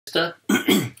Colchester.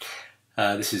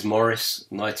 This is Maurice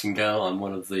Nightingale. I'm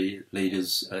one of the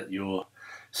leaders at your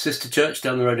sister church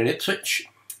down the road in Ipswich,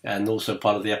 and also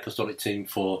part of the apostolic team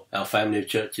for our family of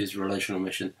churches, Relational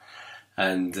Mission.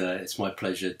 And it's my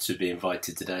pleasure to be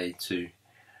invited today to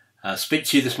speak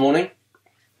to you this morning.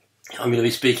 I'm going to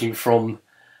be speaking from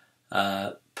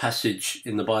a passage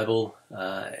in the Bible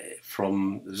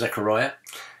from Zechariah,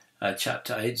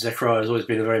 chapter 8. Zechariah has always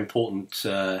been a very important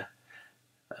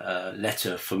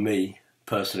letter for me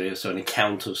personally. So an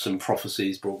account of some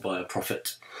prophecies brought by a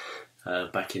prophet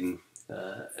back in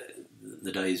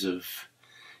the days of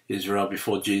Israel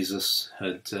before Jesus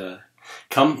had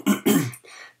come.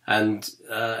 And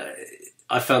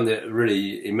I found it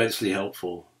really immensely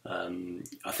helpful.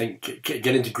 I think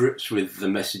getting to grips with the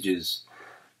messages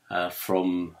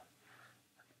from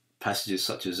passages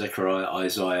such as Zechariah,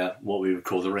 Isaiah, what we would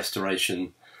call the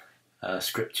restoration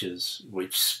scriptures,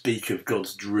 which speak of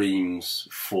God's dreams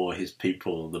for his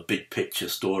people, the big picture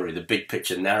story, the big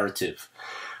picture narrative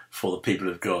for the people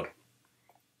of God.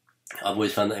 I've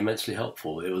always found that immensely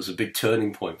helpful. It was a big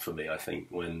turning point for me, I think,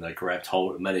 when I grabbed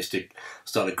hold and managed to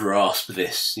start to grasp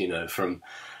this, from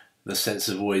the sense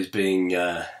of always being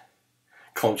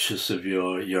conscious of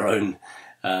your own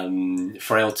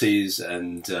frailties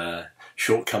and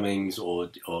shortcomings,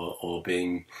 or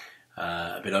being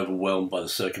a bit overwhelmed by the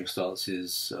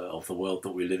circumstances of the world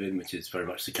that we live in, which is very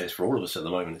much the case for all of us at the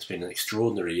moment. It's been an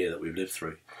extraordinary year that we've lived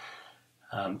through.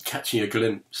 Catching a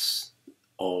glimpse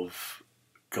of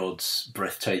God's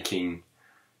breathtaking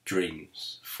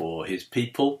dreams for his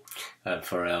people,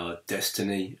 for our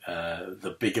destiny,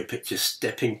 the bigger picture,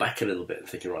 stepping back a little bit and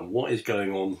thinking, right, what is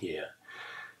going on here?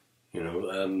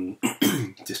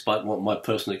 Despite what my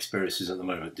personal experience is at the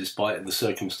moment, despite the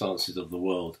circumstances of the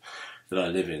world that I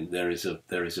live in, there is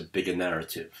a bigger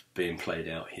narrative being played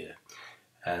out here.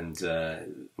 And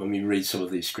when we read some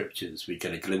of these scriptures, we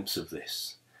get a glimpse of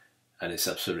this, and it's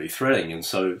absolutely thrilling. And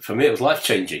so for me, it was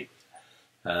life-changing,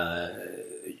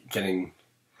 getting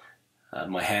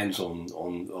my hands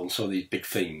on some of these big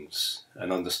themes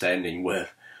and understanding where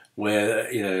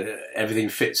everything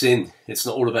fits in. It's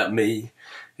not all about me.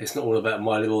 It's not all about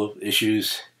my little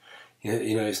issues.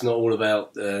 It's not all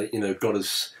about God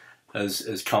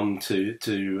has come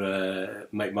to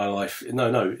make my life.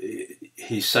 No,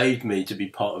 he saved me to be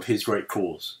part of his great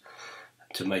cause,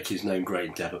 to make his name great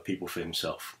and to have a people for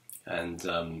himself.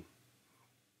 And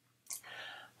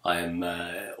I am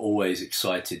always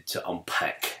excited to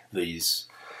unpack these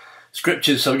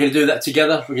scriptures. So we're going to do that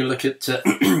together. We're going to look at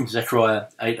Zechariah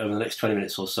 8 over the next 20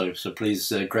 minutes or so. So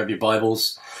please grab your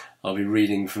Bibles. I'll be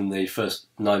reading from the first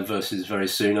 9 verses very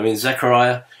soon.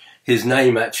 Zechariah, his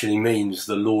name actually means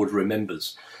the Lord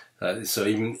remembers. So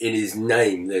even in his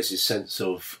name, there's this sense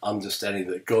of understanding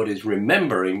that God is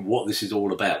remembering what this is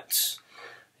all about.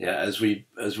 Yeah, as we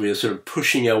are sort of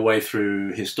pushing our way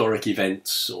through historic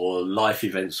events or life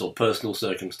events or personal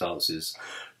circumstances,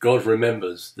 God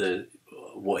remembers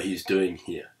what he's doing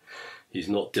here. He's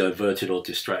not diverted or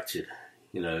distracted,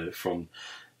 from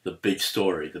the big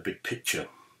story, the big picture,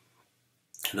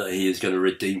 that he is going to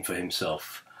redeem for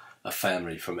himself a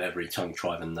family from every tongue,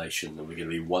 tribe and nation, and we're going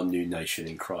to be one new nation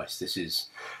in Christ. This is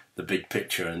the big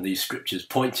picture, and these scriptures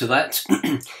point to that.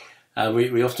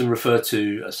 We often refer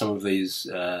to some of these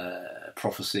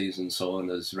prophecies and so on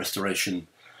as restoration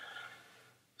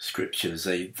scriptures.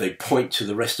 They point to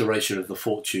the restoration of the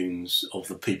fortunes of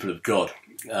the people of God.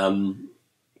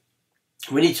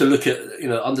 We need to look at,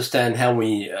 understand how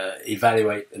we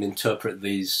evaluate and interpret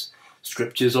these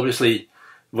scriptures. Obviously,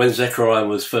 when Zechariah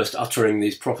was first uttering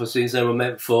these prophecies, they were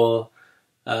meant for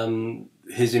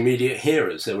his immediate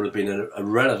hearers. There would have been a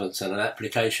relevance and an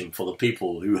application for the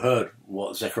people who heard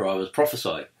what Zechariah was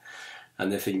prophesying. And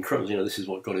they're thinking, this is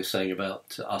what God is saying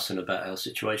about us and about our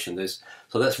situation.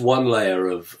 So that's one layer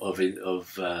of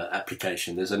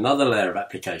application. There's another layer of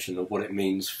application of what it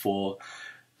means for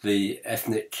the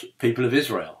ethnic people of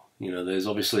Israel. There's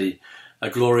obviously a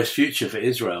glorious future for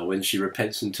Israel when she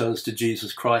repents and turns to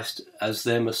Jesus Christ as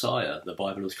their Messiah. The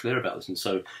Bible is clear about this. And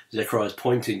so Zechariah is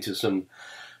pointing to some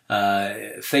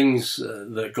things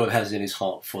that God has in his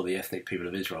heart for the ethnic people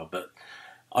of Israel. But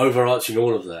overarching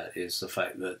all of that is the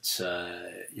fact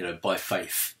that, by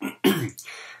faith,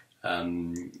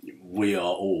 we are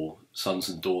all sons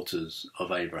and daughters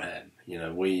of Abraham.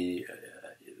 We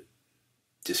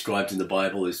described in the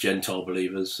Bible as Gentile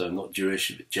believers, so not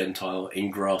Jewish, but Gentile,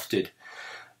 engrafted.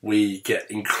 We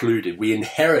get included. We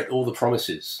inherit all the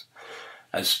promises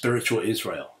as spiritual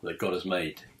Israel that God has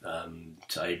made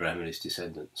to Abraham and his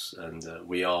descendants. And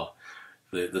we are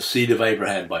the seed of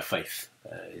Abraham by faith,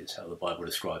 is how the Bible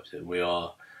describes it. We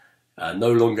are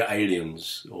no longer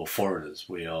aliens or foreigners.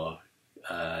 We are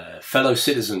fellow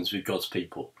citizens with God's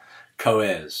people,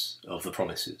 co-heirs of the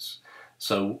promises.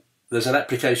 So there's an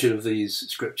application of these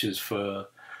scriptures for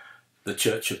the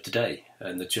church of today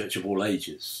and the church of all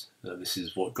ages. This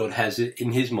is what God has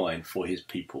in his mind for his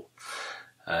people.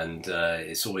 And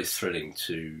it's always thrilling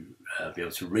to be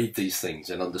able to read these things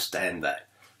and understand that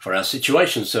for our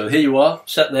situation. So here you are,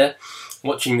 sat there,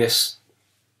 watching this.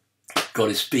 God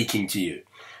is speaking to you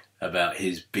about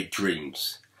his big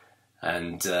dreams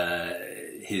and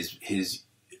his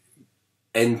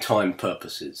end time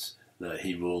purposes, that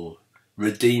he will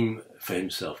redeem for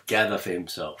himself, gather for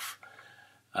himself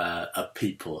a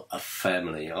people, a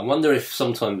family. I wonder if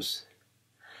sometimes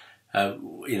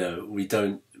we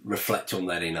don't reflect on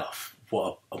that enough.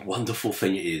 What a wonderful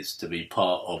thing it is to be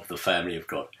part of the family of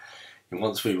God. And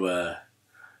once we were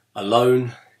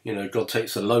alone, God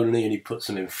takes the lonely and he puts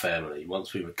them in family.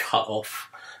 Once we were cut off,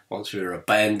 once we were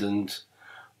abandoned,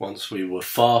 once we were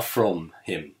far from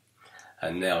him,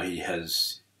 and now he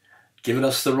has given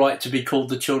us the right to be called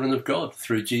the children of God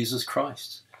through Jesus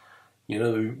Christ. We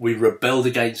rebelled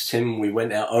against him, we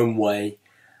went our own way,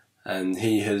 and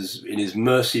he has, in his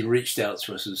mercy, reached out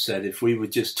to us and said, if we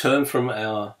would just turn from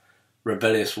our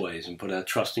rebellious ways and put our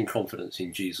trust and confidence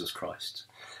in Jesus Christ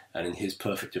and in his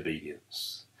perfect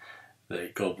obedience,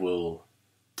 that God will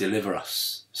deliver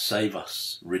us, save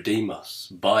us, redeem us,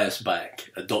 buy us back,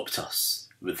 adopt us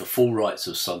with the full rights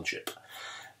of sonship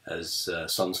as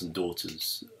sons and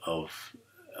daughters of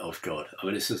God. I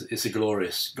mean, it's a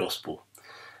glorious gospel.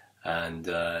 And,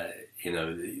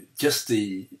 just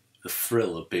the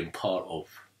thrill of being part of,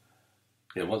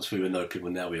 once we were no people,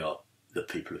 now we are the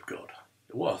people of God.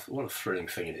 What a thrilling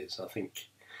thing it is. I think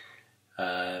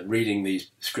reading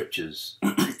these scriptures,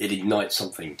 it ignites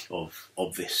something of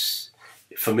this.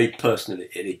 For me personally,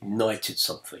 it ignited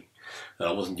something. That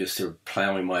I wasn't just sort of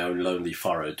ploughing my own lonely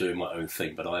furrow, doing my own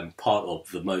thing, but I'm part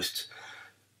of the most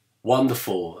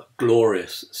wonderful,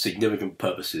 glorious, significant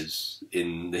purposes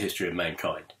in the history of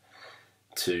mankind,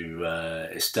 to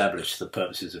establish the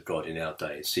purposes of God in our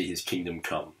day, see his kingdom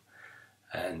come,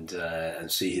 and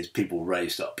see his people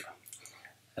raised up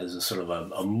as a sort of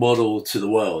a model to the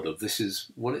world of this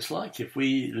is what it's like if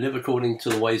we live according to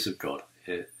the ways of God.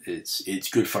 It's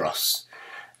good for us,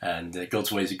 and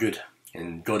God's ways are good,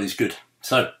 and God is good.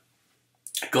 So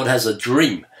God has a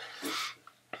dream.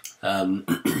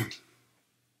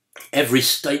 Every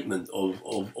statement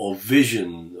of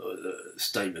vision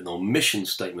statement or mission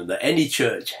statement that any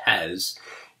church has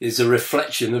is a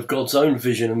reflection of God's own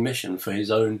vision and mission for his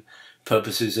own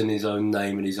purposes and his own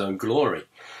name and his own glory.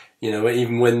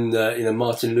 Even when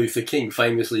Martin Luther King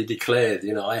famously declared,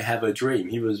 I have a dream,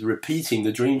 he was repeating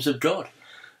the dreams of God,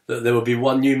 that there would be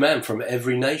one new man from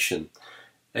every nation,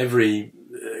 every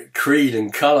creed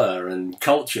and colour and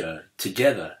culture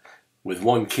together with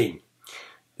one king.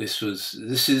 This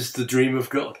is the dream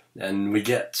of God, and we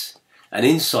get an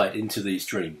insight into these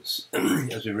dreams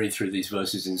as we read through these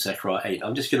verses in Zechariah 8.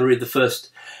 I'm just going to read the first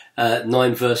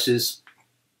 9 verses,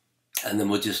 and then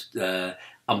we'll just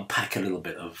unpack a little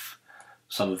bit of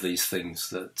some of these things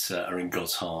that are in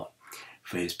God's heart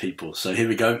for his people. So here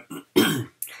we go.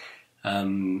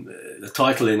 The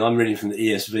title I'm reading from the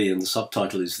ESV, and the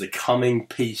subtitle is The Coming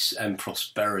Peace and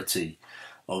Prosperity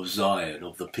of Zion,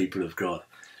 of the people of God.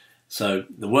 So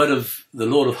the word of the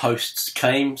Lord of hosts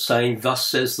came, saying, Thus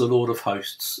says the Lord of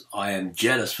hosts, I am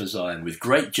jealous for Zion with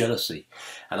great jealousy,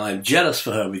 and I am jealous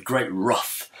for her with great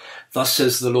wrath. Thus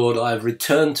says the Lord, I have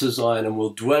returned to Zion and will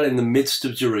dwell in the midst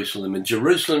of Jerusalem, and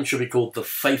Jerusalem shall be called the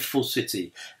faithful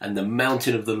city and the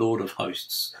mountain of the Lord of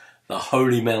hosts, the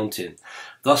holy mountain.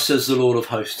 Thus says the Lord of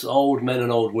hosts, old men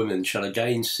and old women shall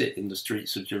again sit in the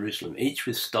streets of Jerusalem, each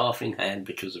with staff in hand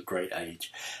because of great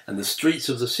age. And the streets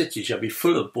of the city shall be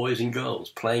full of boys and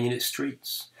girls playing in its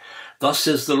streets. Thus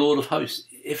says the Lord of hosts,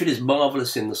 if it is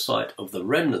marvellous in the sight of the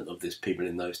remnant of this people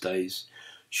in those days,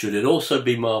 should it also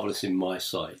be marvellous in my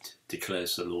sight,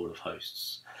 declares the Lord of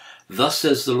hosts. Thus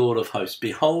says the Lord of hosts,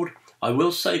 behold, I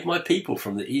will save my people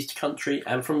from the east country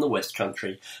and from the west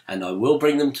country, and I will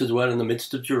bring them to dwell in the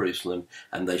midst of Jerusalem,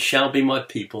 and they shall be my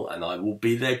people, and I will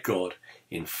be their God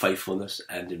in faithfulness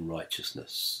and in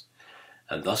righteousness.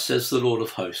 And thus says the Lord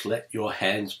of hosts, let your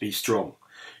hands be strong.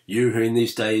 You who in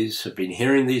these days have been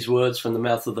hearing these words from the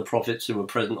mouth of the prophets who were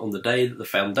present on the day that the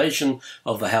foundation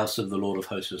of the house of the Lord of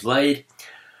hosts was laid,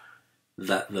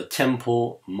 that the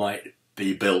temple might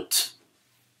be built.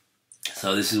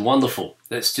 So this is wonderful.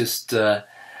 Let's just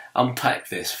unpack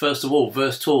this. First of all,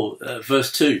 verse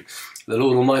 2, the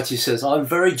Lord Almighty says, I'm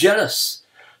very jealous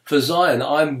for Zion.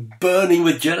 I'm burning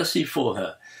with jealousy for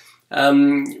her.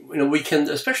 we can,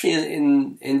 especially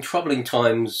in troubling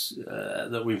times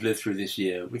that we've lived through this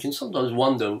year, we can sometimes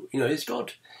wonder, is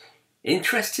God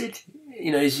interested?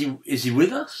 Is he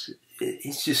with us?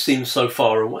 He just seems so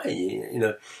far away.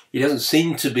 He doesn't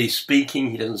seem to be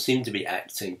speaking. He doesn't seem to be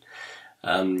acting.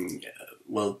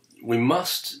 Well, we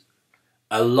must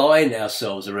align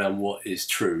ourselves around what is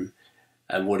true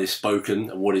and what is spoken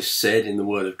and what is said in the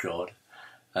Word of God,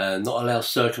 and not allow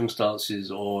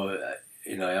circumstances or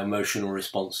our emotional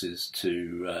responses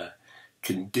to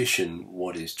condition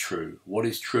what is true. What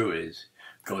is true is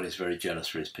God is very jealous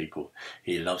for his people.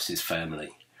 He loves his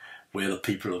family. We're the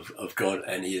people of God,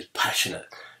 and he is passionate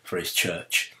for his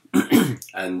church.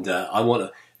 And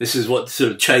this is what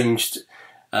sort of changed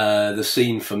the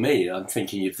scene for me. I'm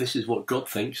thinking, if this is what God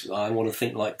thinks, I want to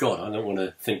think like God. I don't want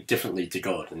to think differently to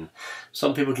God. And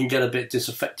some people can get a bit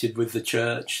disaffected with the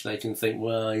church. They can think,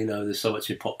 well, there's so much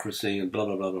hypocrisy and blah,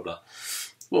 blah, blah, blah, blah.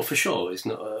 Well, for sure, it's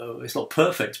not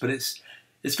perfect, but it's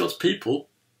God's people.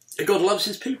 God loves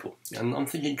his people. And I'm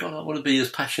thinking, God, I want to be as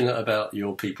passionate about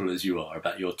your people as you are,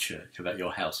 about your church, about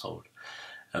your household,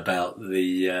 about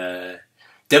the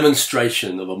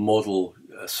demonstration of a model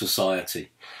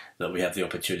society that we have the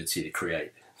opportunity to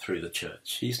create through the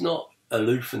church. He's not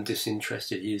aloof and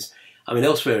disinterested.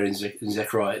 Elsewhere in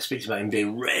Zechariah, it speaks about him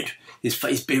being red, his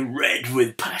face being red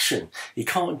with passion. He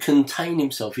can't contain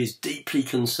himself. He's deeply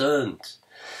concerned.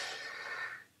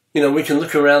 We can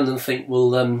look around and think,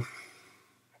 well,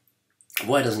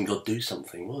 why doesn't God do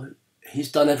something? Well,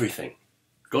 he's done everything.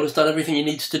 God has done everything he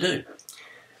needs to do.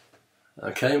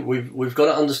 Okay, we've got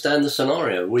to understand the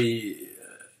scenario.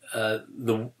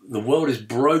 The world is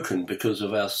broken because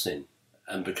of our sin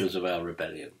and because of our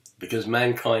rebellion. Because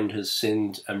mankind has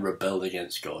sinned and rebelled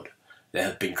against God, there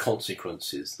have been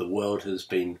consequences. The world has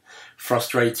been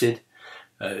frustrated.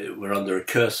 We're under a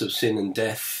curse of sin and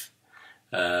death.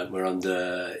 We're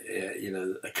under,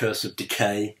 a curse of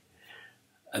decay.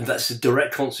 And that's a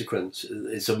direct consequence.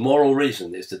 It's a moral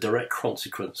reason. It's the direct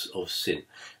consequence of sin.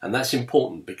 And that's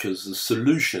important because the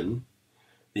solution,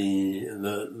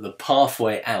 the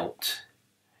pathway out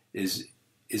is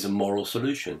a moral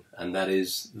solution. And that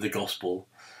is the gospel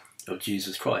of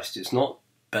Jesus Christ. It's not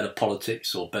better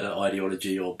politics or better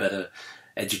ideology or better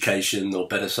education or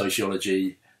better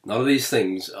sociology. None of these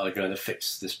things are going to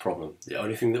fix this problem. The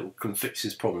only thing that can fix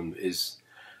this problem is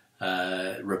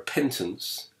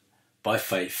repentance by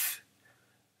faith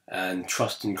and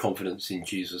trust and confidence in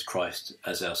Jesus Christ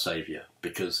as our Saviour.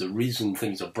 Because the reason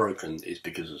things are broken is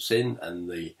because of sin, and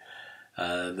the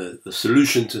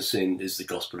solution to sin is the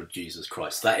gospel of Jesus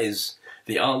Christ. That is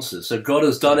the answer. So God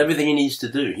has done everything he needs to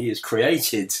do. He has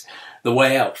created the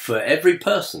way out for every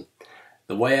person,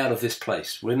 the way out of this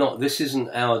place. This isn't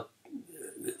our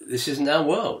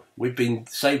world. We've been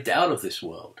saved out of this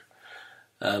world.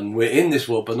 We're in this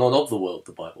world, but not of the world,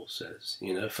 the Bible says.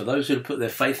 For those who have put their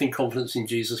faith and confidence in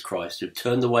Jesus Christ, who've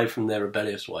turned away from their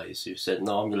rebellious ways, who've said,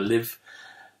 no, I'm going to live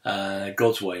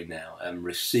God's way now and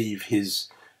receive his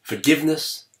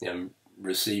forgiveness,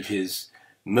 receive his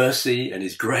mercy and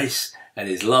his grace and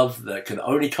his love that can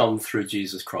only come through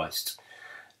Jesus Christ,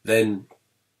 then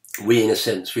we, in a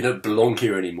sense, we don't belong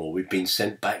here anymore. We've been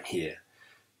sent back here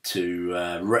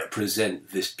to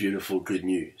represent this beautiful good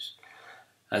news.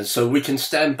 And so we can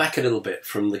stand back a little bit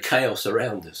from the chaos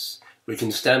around us. We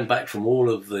can stand back from all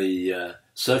of the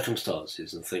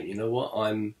circumstances and think, you know what,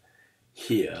 I'm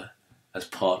here as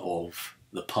part of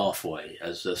the pathway,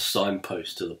 as a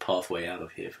signpost to the pathway out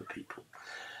of here for people.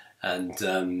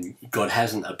 And God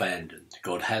hasn't abandoned.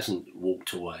 God hasn't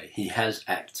walked away. He has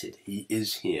acted. He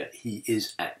is here. He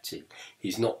is acting.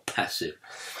 He's not passive.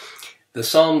 The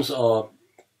Psalms are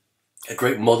a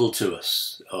great model to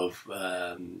us of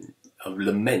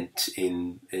lament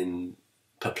in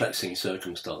perplexing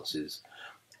circumstances,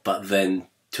 but then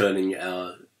turning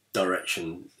our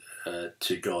direction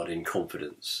to God in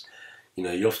confidence.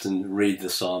 You often read the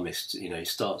psalmist, he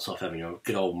starts off having a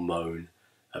good old moan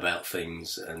about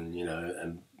things and,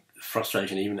 and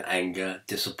frustration, even anger,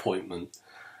 disappointment,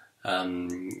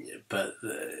 but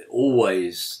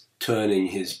always turning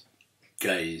his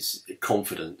gaze,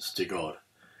 confidence to God.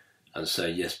 And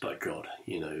say, yes, but God,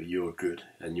 you're good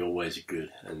and your ways are good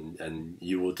and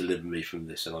you will deliver me from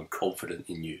this and I'm confident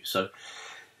in you. So,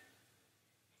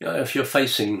 if you're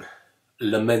facing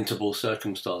lamentable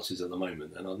circumstances at the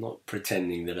moment, and I'm not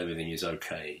pretending that everything is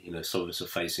okay, some of us are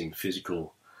facing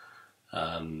physical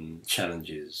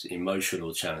challenges,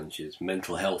 emotional challenges,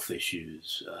 mental health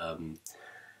issues,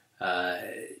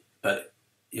 but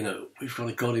we've got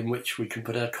a God in which we can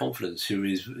put our confidence, who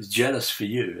is jealous for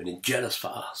you and jealous for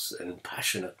us and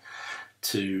passionate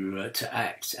to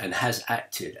act, and has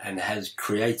acted and has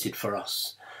created for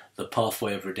us the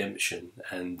pathway of redemption,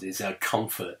 and is our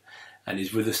comfort, and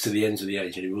is with us to the ends of the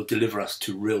age, and he will deliver us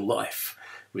to real life,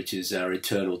 which is our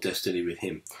eternal destiny with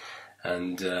him.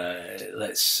 And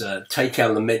let's take our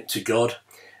lament to God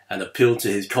and appeal to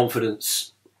his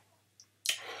confidence,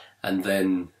 and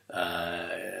then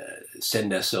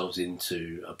send ourselves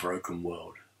into a broken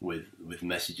world with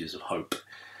messages of hope,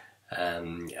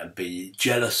 and be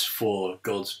jealous for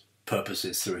God's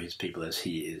purposes through his people as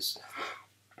he is.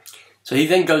 So he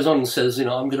then goes on and says, I'm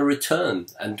going to return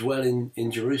and dwell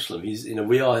in Jerusalem.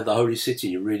 We are the holy city.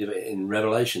 You read of it in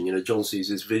Revelation. John sees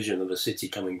this vision of a city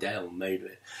coming down, made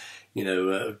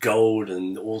of gold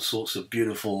and all sorts of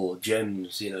beautiful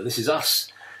gems. This is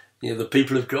us, the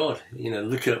people of God.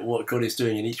 Look at what God is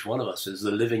doing in each one of us as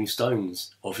the living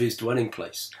stones of his dwelling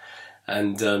place.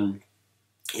 And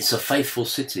it's a faithful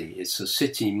city. It's a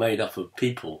city made up of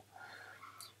people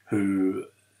who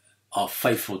are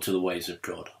faithful to the ways of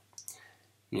God.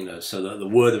 So that the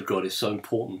word of God is so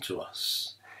important to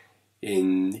us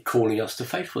in calling us to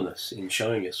faithfulness, in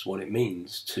showing us what it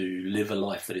means to live a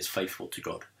life that is faithful to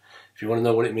God. If you want to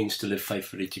know what it means to live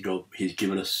faithfully to God, he's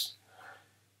given us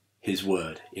his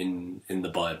word in the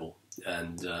Bible.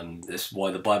 And that's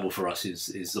why the Bible for us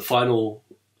is the final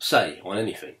say on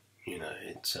anything.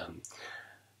 It's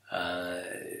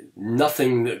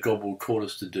nothing that God will call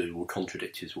us to do will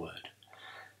contradict his word.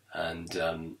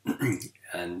 And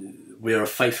we are a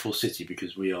faithful city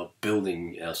because we are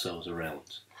building ourselves around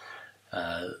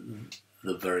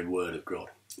the very word of God.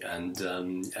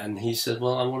 And he said,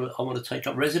 well, I want to take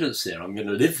up residence there. I'm going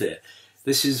to live there.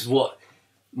 This is what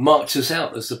marks us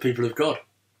out as the people of God.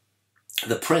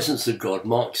 The presence of God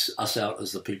marks us out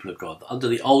as the people of God. Under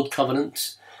the old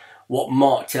covenant, what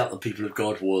marked out the people of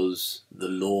God was the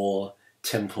law,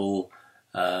 temple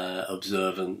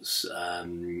observance,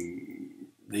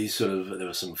 there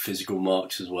were some physical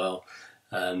marks as well,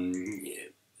 and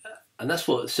that's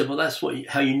what said. Well,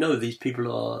 how you know these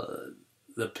people are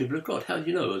the people of God. How do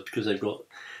you know? It's because they've got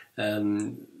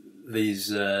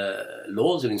these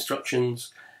laws and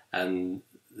instructions, and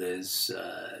there's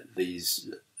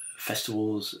these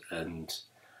festivals and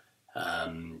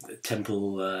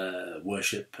temple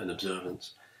worship and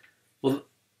observance. Well,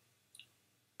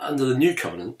 under the new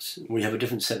covenant, we have a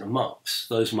different set of marks.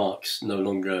 Those marks no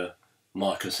longer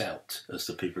mark us out as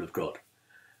the people of God.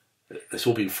 It's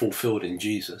all been fulfilled in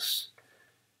Jesus.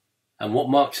 And what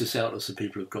marks us out as the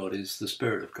people of God is the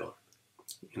Spirit of God.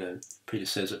 Peter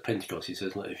says at Pentecost, he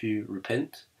says, if you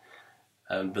repent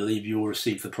and believe, you will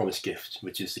receive the promised gift,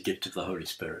 which is the gift of the Holy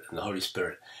Spirit. And the Holy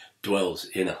Spirit dwells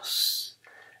in us,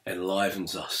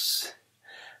 enlivens us,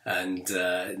 and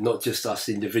not just us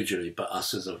individually, but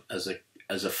us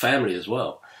as a family as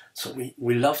well. So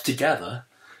we love to gather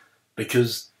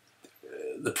because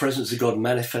the presence of God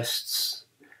manifests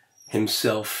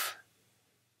himself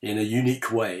in a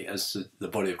unique way as the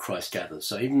body of Christ gathers.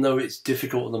 So even though it's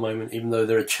difficult at the moment, even though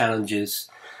there are challenges,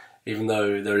 even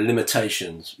though there are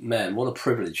limitations, man, what a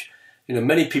privilege.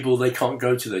 Many people, they can't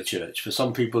go to their church. For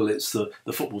some people, it's the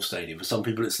football stadium. For some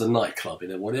people, it's the nightclub.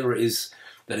 Whatever it is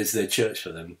that is their church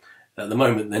for them. At the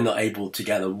moment, they're not able to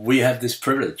gather. We have this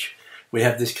privilege. We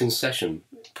have this concession.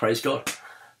 Praise God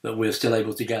that we're still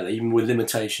able to gather, even with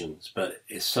limitations. But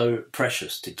it's so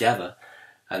precious to gather,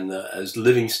 and as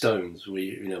living stones,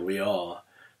 we are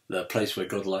the place where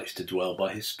God likes to dwell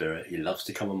by his Spirit. He loves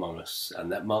to come among us,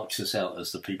 and that marks us out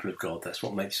as the people of God. That's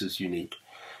what makes us unique.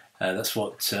 That's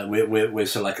what we're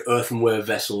so like earthenware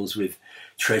vessels with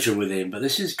treasure within. But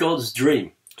this is God's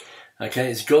dream. Okay,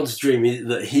 it's God's dream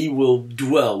that he will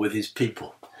dwell with his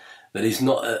people, that he's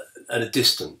not at a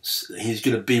distance. He's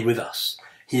going to be with us.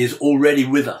 He is already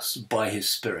with us by his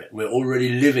Spirit. We're already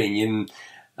living in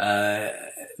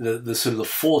the sort of the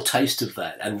foretaste of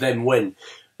that. And then when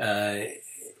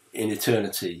in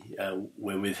eternity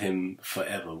we're with him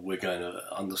forever, we're going to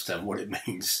understand what it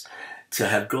means to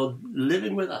have God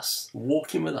living with us,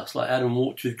 walking with us, like Adam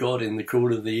walked with God in the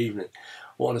cool of the evening.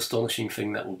 What an astonishing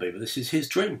thing that will be. But this is his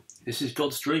dream. This is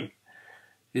God's dream.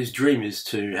 His dream is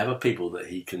to have a people that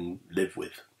he can live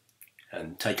with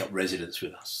and take up residence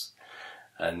with us.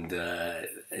 And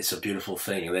it's a beautiful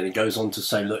thing. And then he goes on to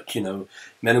say, look, men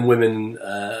and women,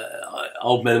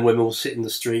 old men and women will sit in the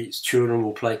streets, children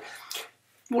will play.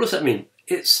 What does that mean?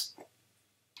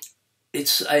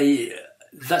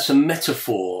 That's a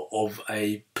metaphor of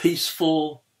a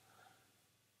peaceful,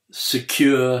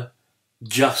 secure,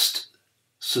 just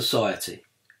society.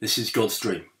 This is God's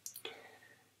dream.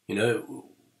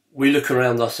 We look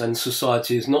around us and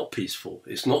society is not peaceful.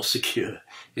 It's not secure.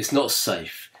 It's not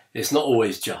safe. It's not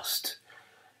always just.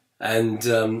 And,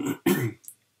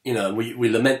 you know, we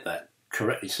lament that,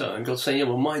 correctly so. And God's saying, yeah,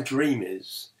 well, my dream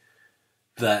is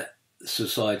that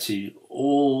society,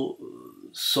 all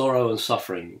sorrow and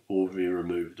suffering will be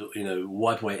removed, you know,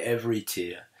 wipe away every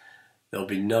tear. There'll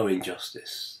be no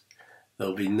injustice.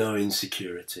 There'll be no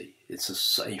insecurity. It's a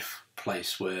safe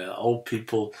place where old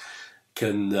people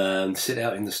can sit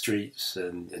out in the streets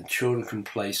and children can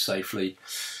play safely.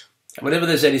 Whenever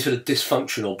there's any sort of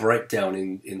dysfunction or breakdown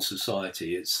in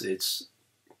society, it's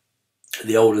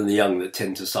the old and the young that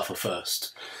tend to suffer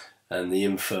first, and the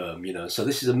infirm, you know. So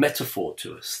this is a metaphor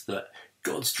to us that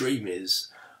God's dream is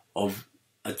of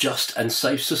a just and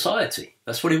safe society.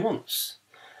 That's what he wants.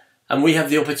 And we have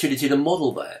the opportunity to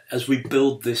model that as we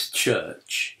build this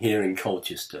church here in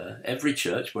Colchester. Every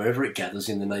church, wherever it gathers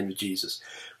in the name of Jesus,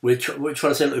 we're trying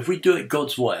to say, look, if we do it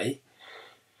God's way,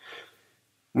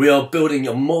 we are building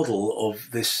a model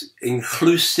of this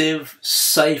inclusive,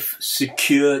 safe,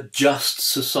 secure, just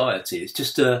society. It's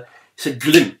just it's a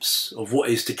glimpse of what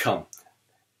is to come.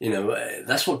 You know,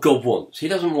 that's what God wants. He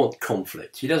doesn't want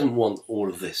conflict. He doesn't want all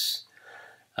of this.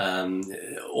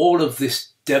 All of this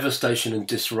devastation and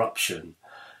disruption,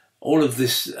 all of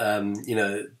this, you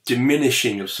know,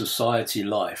 diminishing of society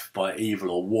life by evil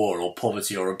or war or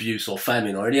poverty or abuse or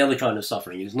famine or any other kind of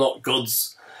suffering is not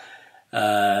God's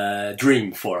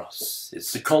dream for us.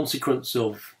 It's the consequence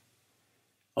of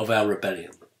our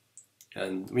rebellion,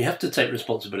 and we have to take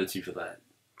responsibility for that.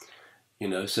 You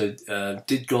know, so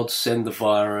did God send the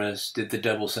virus? Did the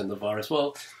devil send the virus?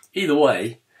 Well, either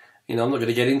way, you know, I'm not going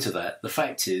to get into that. The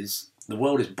fact is, the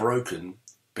world is broken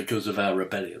because of our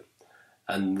rebellion,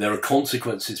 and there are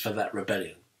consequences for that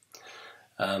rebellion.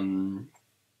 And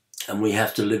we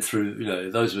have to live through, you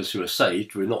know, those of us who are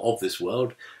saved, we're not of this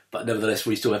world, but nevertheless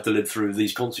we still have to live through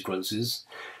these consequences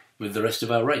with the rest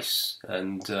of our race.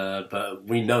 And but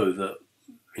we know that,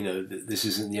 you know, this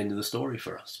isn't the end of the story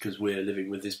for us, because we're living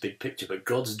with this big picture. But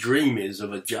God's dream is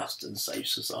of a just and safe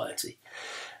society.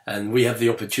 And we have the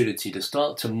opportunity to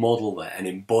start to model that and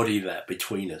embody that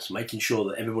between us, making sure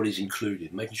that everybody's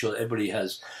included, making sure that everybody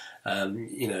has,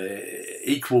 you know,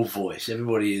 equal voice,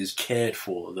 everybody is cared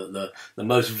for, that the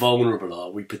most vulnerable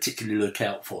are, we particularly look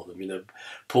out for them. You know,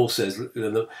 Paul says, you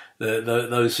know,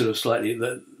 those sort of slightly,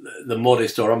 the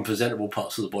modest or unpresentable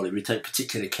parts of the body, we take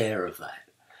particular care of that.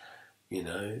 You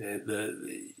know,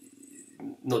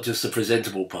 not just the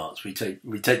presentable parts, we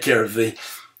take care of the,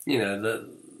 you know,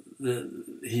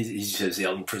 he says the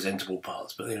unpresentable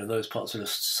parts, but you know, those parts that are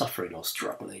suffering or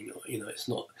struggling, or, you know, it's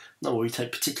not. No, we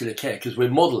take particular care because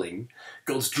we're modelling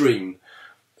God's dream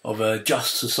of a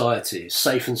just society,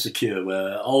 safe and secure,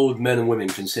 where old men and women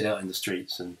can sit out in the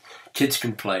streets and kids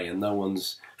can play and no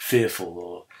one's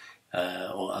fearful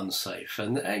or unsafe.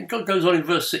 And God goes on in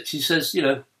verse 6. He says, you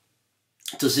know,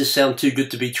 does this sound too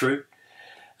good to be true?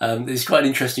 It's quite an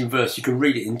interesting verse. You can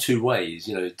read it in two ways.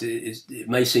 You know, it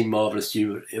may seem marvellous to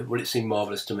you. Will it seem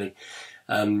marvellous to me?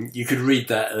 You could read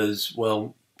that as,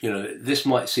 well, you know, this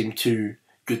might seem too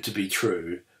good to be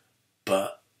true,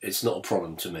 but it's not a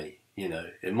problem to me. You know,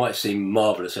 it might seem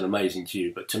marvellous and amazing to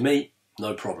you, but to me,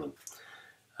 no problem.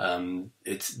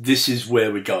 This is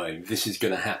where we're going. This is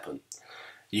going to happen.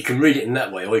 You can read it in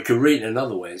that way, or you can read it in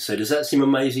another way and say, does that seem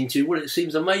amazing to you? Well, it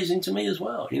seems amazing to me as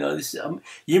well. You know,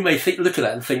 you may look at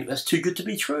that and think, that's too good to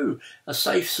be true. A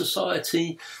safe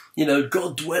society, you know,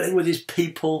 God dwelling with his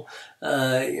people,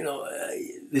 you know,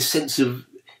 this sense of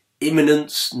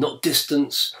imminence, not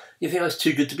distance. You think that's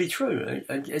too good to be true.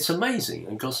 And it's amazing.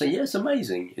 And God's saying, yeah, it's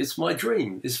amazing. It's my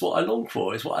dream. It's what I long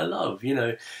for. It's what I love, you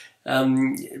know.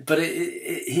 But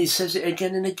he says it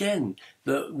again and again,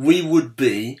 that we would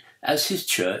be, as his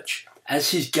church,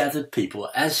 as his gathered people,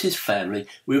 as his family,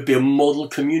 we would be a model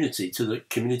community to the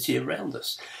community around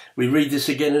us. We read this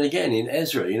again and again in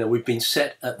Ezra. You know, we've been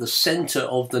set at the centre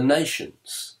of the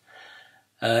nations.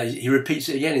 He repeats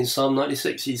it again in Psalm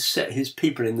 96. He's set his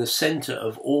people in the centre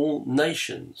of all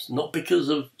nations, not because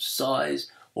of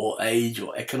size or age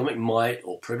or economic might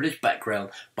or privileged background,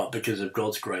 but because of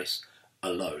God's grace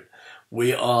alone.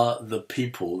 We are the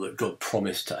people that God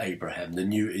promised to Abraham, the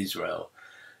new Israel.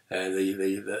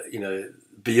 You know,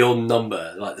 beyond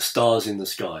number, like the stars in the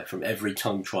sky, from every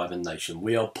tongue, tribe and nation.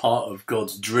 We are part of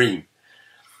God's dream.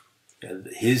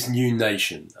 His new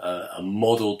nation, a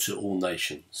model to all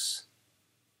nations.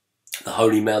 The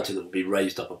holy mountain that will be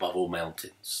raised up above all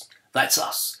mountains. That's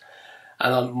us.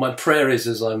 And my prayer is,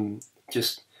 as I'm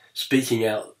just speaking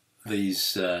out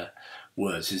these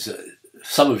words, is that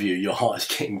some of you, your heart is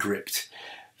getting gripped,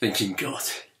 thinking, God,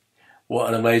 what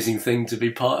an amazing thing to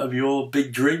be part of your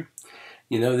big dream.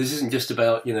 You know, this isn't just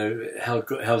about, you know,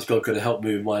 how's God going to help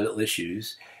me with my little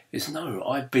issues. It's no,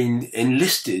 I've been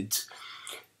enlisted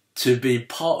to be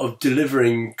part of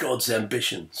delivering God's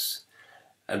ambitions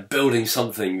and building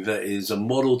something that is a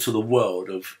model to the world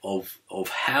of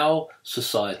how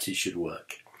society should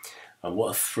work. And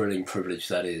what a thrilling privilege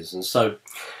that is. And so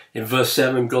in verse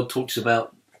 7, God talks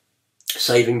about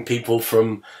saving people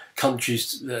from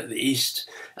countries, the east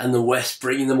and the west,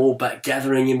 bringing them all back,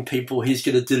 gathering in people. He's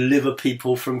going to deliver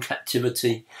people from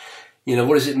captivity. You know,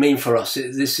 what does it mean for us?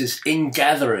 This is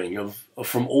ingathering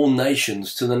from all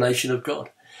nations to the nation of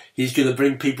God. He's going to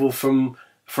bring people from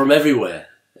everywhere,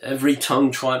 every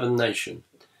tongue, tribe and nation,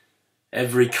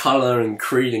 every colour and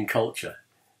creed and culture.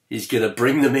 He's going to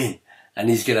bring them in, and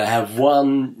he's going to have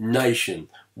one nation,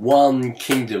 one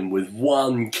kingdom with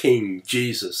one king,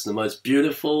 Jesus, the most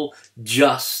beautiful,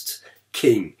 just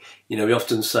king. You know, we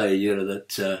often say, you know,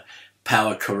 that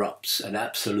power corrupts and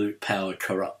absolute power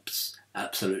corrupts.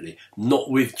 Absolutely. Not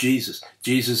with Jesus.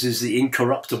 Jesus is the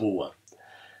incorruptible one.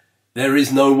 There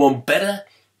is no one better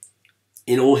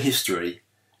in all history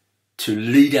to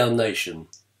lead our nation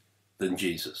than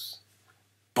Jesus.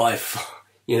 By far,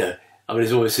 you know, I mean,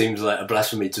 it always seems like a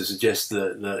blasphemy to suggest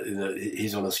that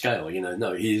he's on a scale. You know,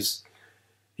 no, he's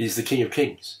the King of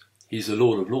Kings. He's the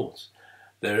Lord of Lords.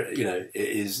 You know,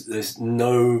 there's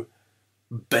no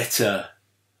better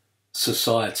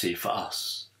society for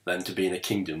us than to be in a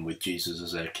kingdom with Jesus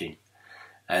as our King.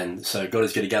 And so God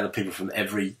is going to gather people from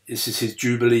this is his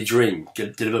Jubilee dream,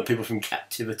 deliver people from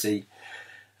captivity,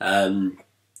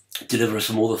 deliver us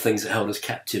from all the things that held us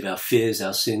captive, our fears,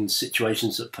 our sins,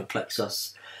 situations that perplex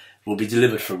us will be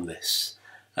delivered from this.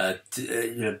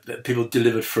 You know, people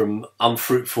delivered from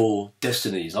unfruitful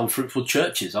destinies, unfruitful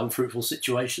churches, unfruitful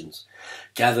situations,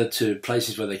 gathered to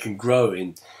places where they can grow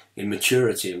in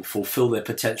maturity and fulfill their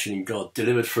potential in God,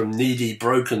 delivered from needy,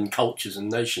 broken cultures and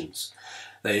nations.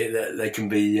 They can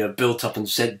be built up and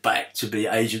sent back to be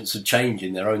agents of change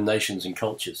in their own nations and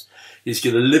cultures. He's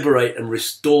going to liberate and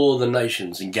restore the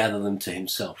nations and gather them to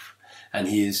himself. And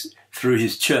he is, through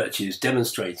his church, he is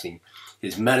demonstrating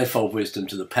his manifold wisdom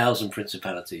to the powers and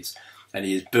principalities, and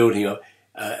he is building up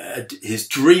his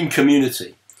dream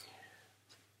community.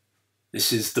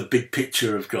 This is the big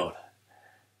picture of God.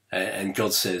 And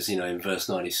God says, you know, in verse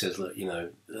 9, he says, look, you know,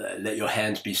 let your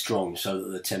hands be strong so that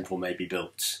the temple may be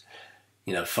built.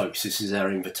 You know, folks, this is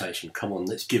our invitation. Come on,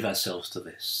 let's give ourselves to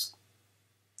this.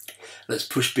 Let's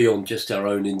push beyond just our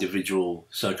own individual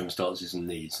circumstances and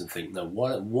needs and think, no,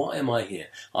 why am I here?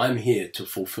 I'm here to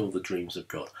fulfill the dreams of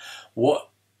God. What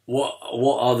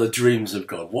are the dreams of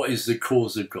God? What is the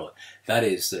cause of God? That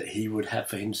is that he would have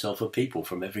for himself a people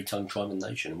from every tongue, tribe and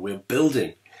nation. And we're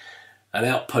building an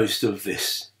outpost of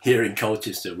this here in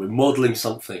Colchester. We're modelling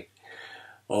something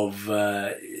of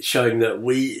showing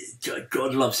that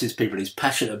God loves his people. He's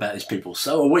passionate about his people.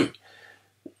 So are we.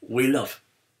 We love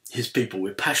his people.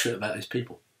 We're passionate about his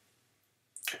people.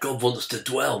 God wants to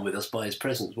dwell with us by his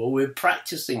presence. Well, we're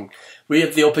practicing. We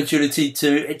have the opportunity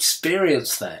to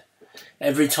experience that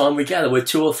every time we gather. Where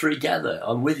 2 or 3 gather,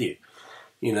 I'm with you.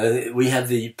 You know, we have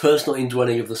the personal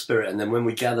indwelling of the Spirit, and then when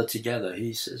we gather together,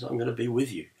 he says, I'm going to be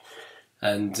with you.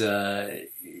 And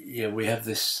you know, we have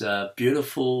this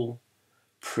beautiful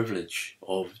privilege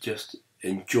of just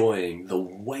enjoying the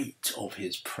weight of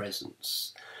his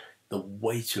presence, the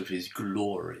weight of his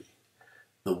glory,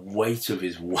 the weight of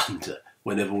his wonder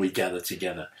whenever we gather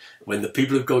together. When the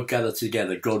people of God gather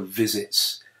together, God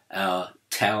visits our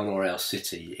town or our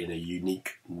city in a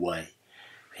unique way.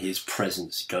 His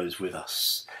presence goes with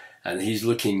us, and he's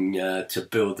looking to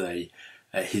build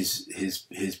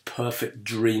his perfect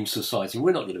dream society.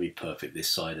 We're not going to be perfect this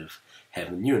side of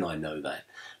heaven. You and I know that.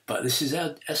 But this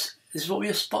is what we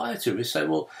aspire to. We say,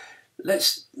 well,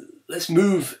 let's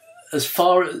move as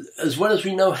well as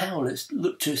we know how. Let's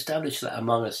look to establish that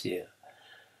among us here,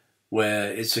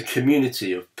 where it's a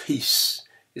community of peace.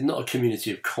 It's not a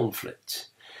community of conflict.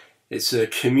 It's a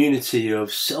community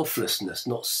of selflessness,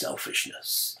 not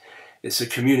selfishness. It's a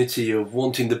community of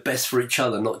wanting the best for each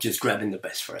other, not just grabbing the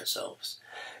best for ourselves.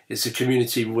 It's a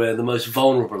community where the most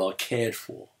vulnerable are cared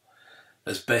for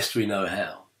as best we know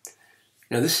how.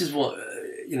 Now, this is what,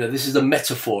 you know, this is the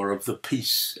metaphor of the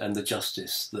peace and the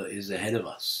justice that is ahead of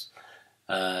us,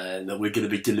 that we're going to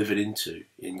be delivered into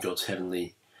in God's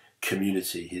heavenly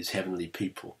community, his heavenly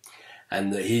people.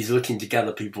 And that he's looking to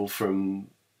gather people from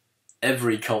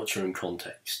every culture and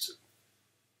context.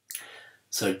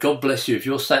 So God bless you. If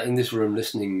you're sat in this room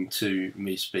listening to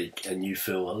me speak and you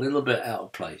feel a little bit out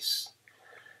of place,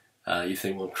 you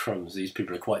think, well, crumbs, these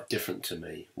people are quite different to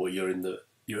me. Well, you're in the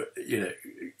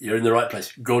right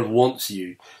place. God wants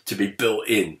you to be built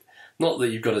in. Not that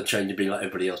you've got to change and be like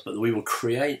everybody else, but that we will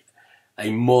create a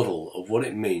model of what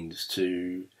it means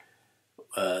to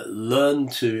learn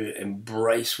to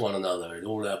embrace one another in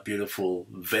all our beautiful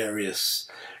various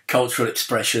cultural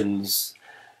expressions,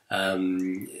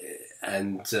 and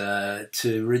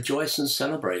to rejoice and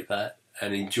celebrate that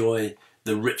and enjoy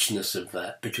the richness of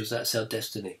that, because that's our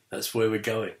destiny. That's where we're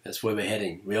going. That's where we're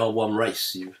heading. We are one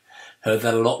race. You've heard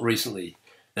that a lot recently.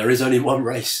 There is only one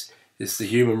race. It's the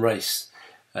human race.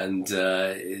 And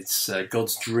it's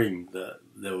God's dream that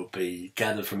there will be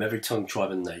gathered from every tongue,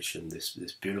 tribe and nation this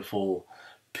beautiful,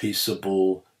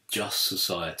 peaceable, just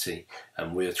society.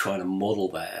 And we're trying to model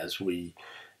that as we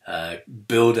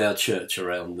build our church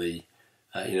around the,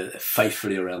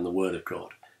 faithfully around the Word of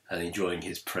God and enjoying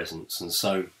His presence. And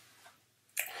so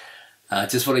I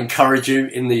just want to encourage you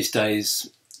in these days,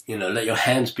 let your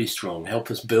hands be strong.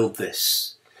 Help us build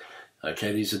this.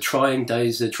 Okay, these are trying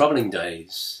days, they're troubling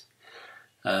days.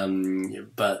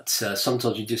 But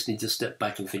sometimes you just need to step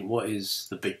back and think, what is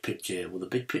the big picture here? Well, the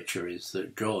big picture is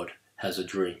that God has a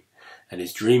dream. And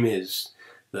His dream is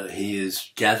that He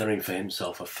is gathering for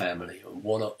Himself a family. And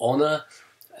what an honour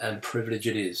and privilege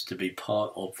it is to be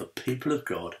part of the people of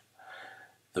God,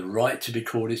 the right to be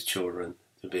called His children,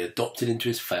 to be adopted into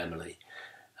His family,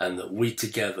 and that we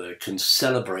together can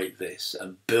celebrate this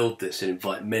and build this and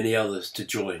invite many others to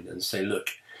join and say, look,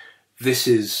 this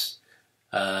is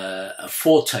a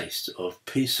foretaste of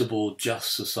peaceable,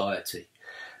 just society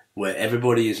where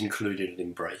everybody is included and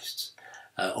embraced,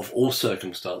 of all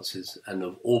circumstances and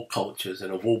of all cultures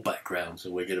and of all backgrounds,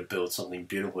 and we're going to build something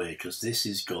beautiful here, because this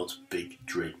is God's big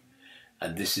dream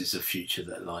and this is the future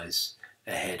that lies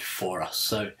ahead for us.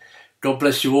 So God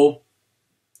bless you all.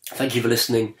 Thank you for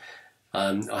listening.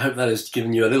 I hope that has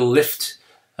given you a little lift,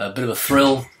 a bit of a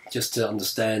thrill, just to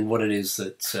understand what it is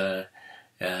that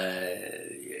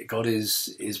God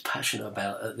is passionate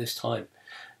about at this time.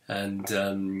 And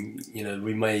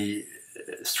we may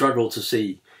struggle to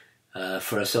see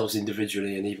for ourselves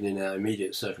individually, and even in our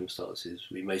immediate circumstances,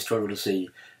 we may struggle to see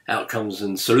outcomes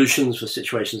and solutions for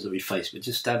situations that we face, but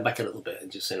just stand back a little bit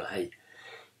and just say, hey,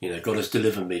 God has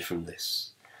delivered me from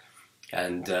this,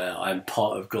 and I'm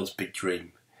part of God's big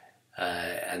dream,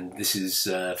 and this is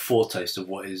a foretaste of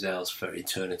what is ours for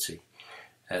eternity.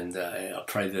 And I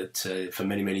pray that for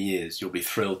many, many years you'll be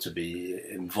thrilled to be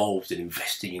involved in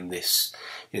investing in this,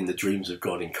 in the dreams of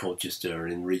God in Colchester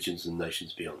and in regions and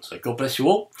nations beyond. So God bless you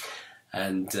all,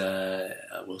 and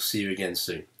we'll see you again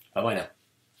soon. Bye-bye now.